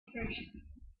first.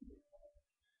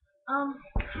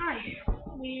 Hi.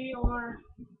 We are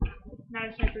not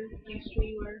a sniper, yes,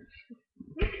 we were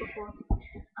before.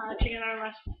 Check out our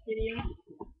last video.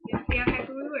 Yes, yeah,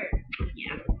 happy we were.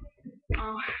 Yeah.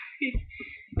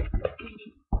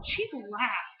 She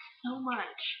laughed so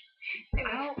much. I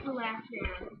don't laugh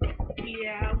now.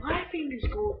 Yeah, laughing is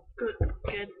good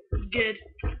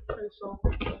for the soul.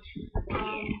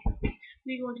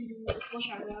 We're going to do a couple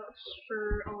shout outs for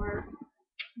our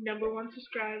 #1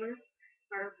 subscriber,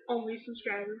 our only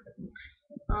subscriber,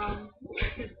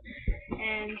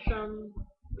 and some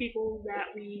people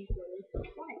that we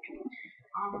really like.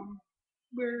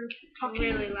 We're talking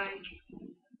Really like.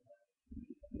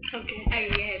 okay. Oh,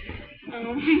 yeah.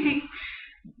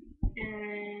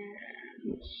 And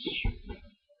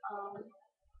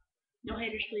no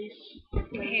haters, please.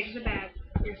 Haters are bad.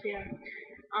 Yes, they are.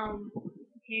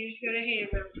 Haters go to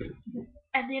hater.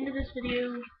 At the end of this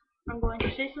video, I'm going to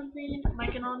say something.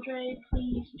 Mike and Andre,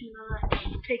 please do not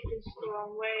take this the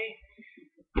wrong way.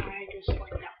 I just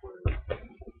like that word.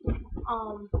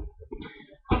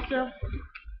 Also,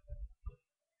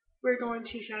 we're going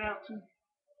to shout out some.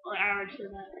 Well, I already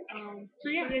said that. So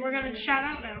yeah, we're gonna shout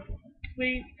out now.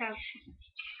 We have.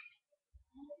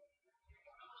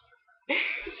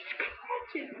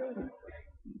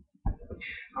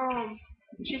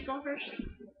 She's going first.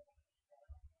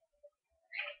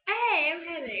 Hey, I'm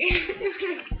Heather.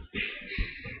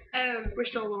 We're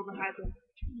still a little behind though.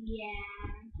 Yeah.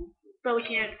 But we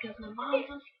can't because my mom's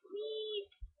asleep.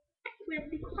 We'll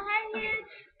be quiet.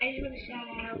 I just want to shout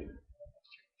out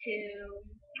to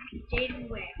Jaden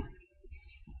Webb.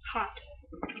 Hot.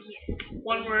 Yes.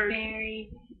 One word. Very,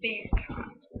 very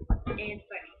hot and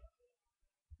funny.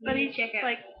 But he's check out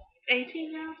like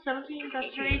 18 now? 17? About to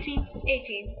turn 18?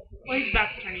 18. Well, he's about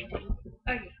to turn 18.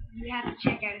 Okay, you have to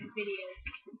check out his videos.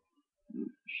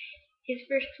 His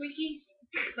first Twinkie,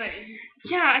 but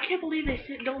yeah, I can't believe they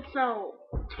don't sell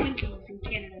Twinkies in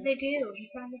Canada. They do. He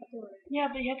found a store. Yeah,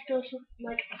 but you have to go to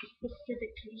like a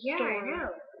specific store. Yeah, I know.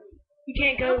 You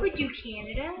can't go. How would you,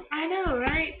 Canada? I know,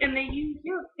 right? And they use.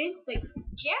 No offense, like,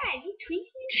 yeah, I need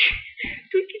Twinkies.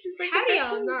 Twinkies is like. How do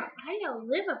y'all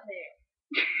live up there?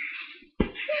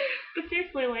 But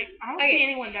seriously, like, I don't see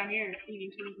anyone down here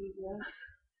eating Twinkies though.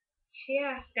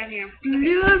 Yeah. Down here.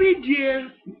 Love it,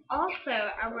 Jim.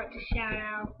 Also, I want to shout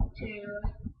out to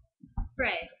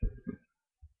Fred.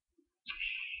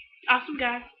 Awesome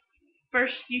guy.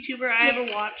 First YouTuber I ever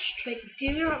watched. But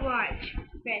do not watch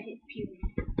Fred his puberty.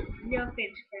 No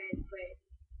offense, Fred, but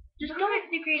just don't have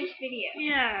the greatest video.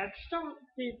 Yeah, just don't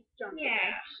do junk.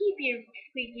 Yeah, keep your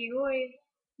squeaky voice.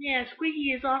 Yeah,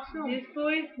 squeaky is awesome. This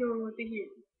voice, no one to hear.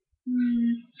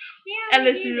 Yeah,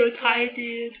 unless you're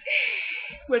excited,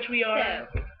 which we are.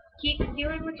 So, keep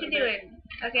doing what you're doing,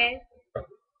 okay?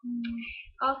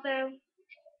 Also,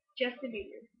 Justin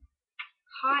Bieber.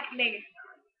 Hot megastar.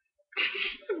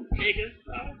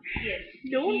 Megastar? Yes.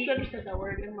 No one's ever said that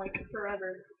word in like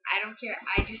forever. I don't care,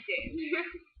 I just did.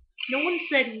 No one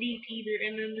said neat either,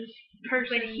 and then this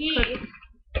person but he is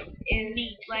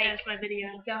neat like as my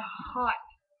video. The hot.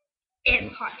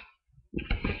 It's hot.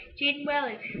 Jaden Well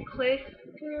is close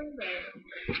to him,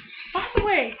 but by the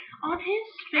way, on his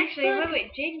Facebook... Actually,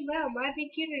 wait, Jaden Well might be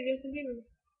cuter than Justin Bieber.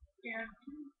 Yeah.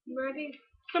 Might be.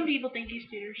 Some people think he's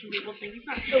cuter, some people think he's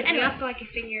not. Oh, anyway. I also like a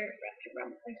singer,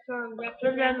 a song, Wrapped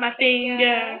Around My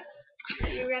Finger.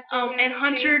 And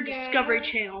Hunter finger. Discovery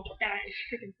Channel. That is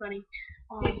freaking funny.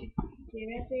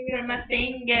 Around my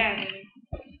finger.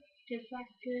 Just like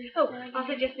this. Oh,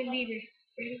 also Justin Bieber.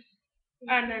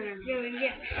 No.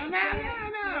 Yeah. Oh, no.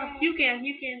 You can. I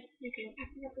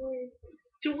forgot the words.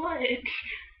 To what?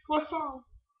 What song?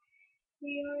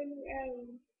 We are in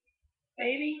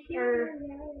Baby? Or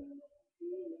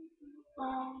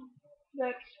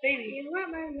that's Baby. You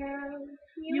want my love.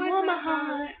 You want my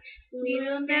heart. We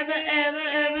will never, ever,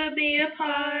 ever be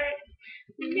apart.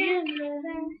 Never.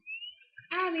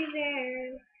 I'll be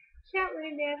there. Shout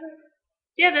whenever.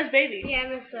 Yeah, that's Baby. Yeah,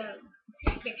 that's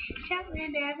okay. Shout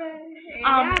whenever. And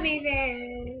I'll be there.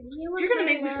 You're gonna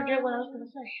make me forget what I was gonna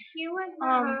say. You want my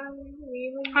heart.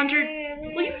 We will Hunter, never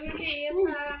be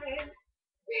apart.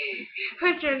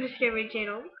 Hunter Discovery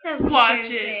Channel. Watch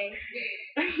it.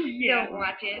 Yeah. Don't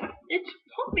watch it. It's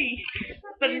funny,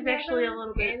 but it's actually a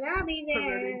little bit and I'll be there.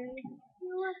 perverted.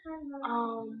 You want my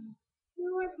heart. You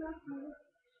want my heart.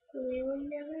 We will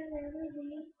never, ever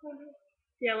be apart.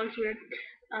 Yeah, it looks weird.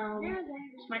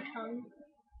 It's my tongue.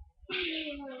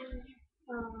 Okay,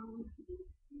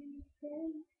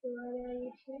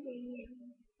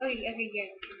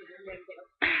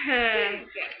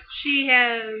 yeah. She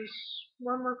has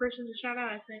one more person to shout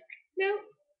out, I think. No,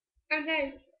 I'm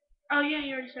done. Oh yeah,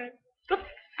 you already said. Go.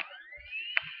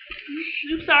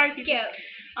 Oops, sorry, people.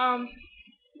 Go.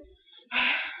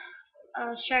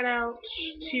 Shout out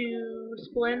to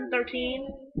Splin13.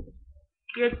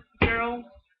 Good girl.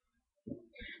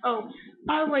 Oh,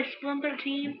 by the way, Splin13.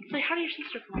 Say hi to your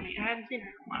sister for me. I haven't seen her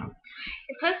in a while.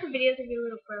 And post some videos of your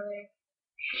little brother.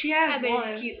 She has I bet one.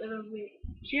 it's cute little bit.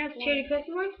 She has She one. already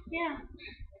posted one? Yeah.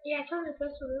 Yeah, I told her to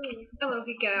post one earlier. Oh,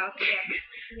 okay, go out.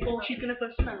 Yeah. Well, she's gonna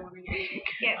post another one again.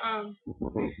 Yeah.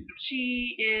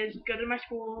 She is good at my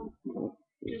school.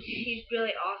 She's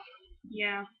really awesome.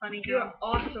 Yeah, funny You're girl.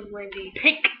 awesome, Wendy.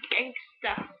 Pink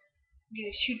gangsta. I'm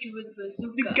gonna shoot you with a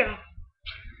bazooka.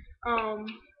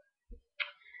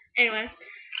 Anyway,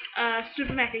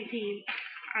 Super Mac 18.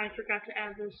 I forgot to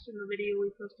add this in the video we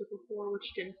posted before,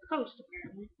 which didn't post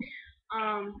apparently.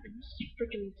 It's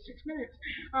freaking 6 minutes.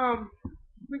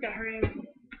 We gotta hurry up and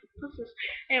post this.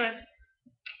 Anyway,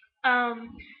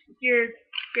 you're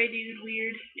great dude,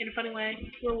 weird in a funny way.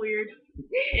 We're weird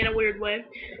in a weird way.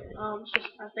 It's just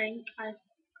a thing. I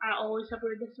always have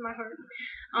weirdness in my heart.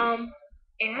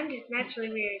 And I'm just naturally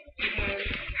weird.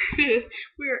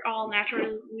 We're all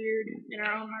naturally weird in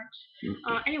our own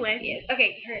hearts. Anyway. Yes.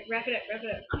 Okay, hurry, wrap it up.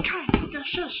 I'm trying. No,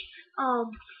 shush.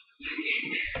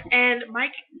 And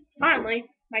Mike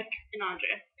and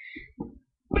Andre.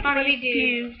 Funny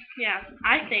dude. Yeah,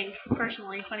 I think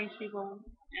personally funniest people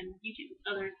and YouTube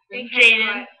other than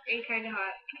Jaden. And kind of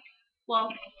hot. Well,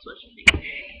 that's what you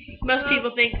think. Most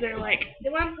people think they're like.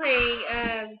 The one playing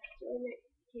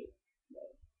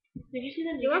Did you see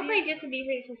the The one playing Justin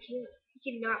Bieber is so cute.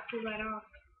 He cannot pull that off.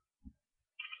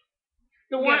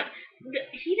 The one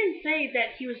he didn't say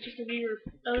that he was Justin Bieber.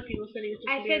 Other people said he was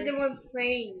Justin Bieber. I said the one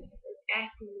playing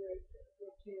acting like.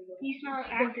 He's not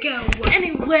acting. Go.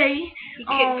 Anyway, he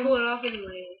can't pull it off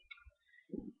anyway.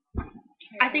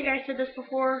 I think I said this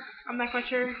before. I'm not quite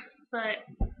sure, but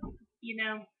you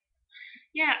know,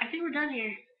 yeah, I think we're done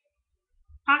here.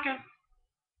 Paca.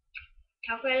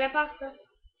 Calculate la pasta.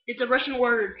 It's a Russian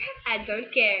word. I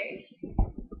don't care.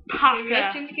 Paca. The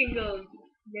Russians can go.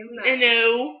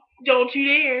 No, don't you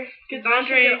dare. Because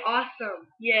Andre are awesome.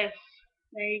 Yes,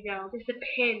 there you go. It's the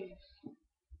pins.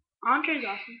 Andre's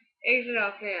awesome. Exit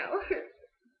off now. Okay.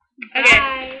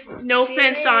 Bye. No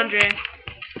offense, Andre.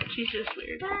 She's just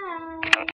weird. Bye.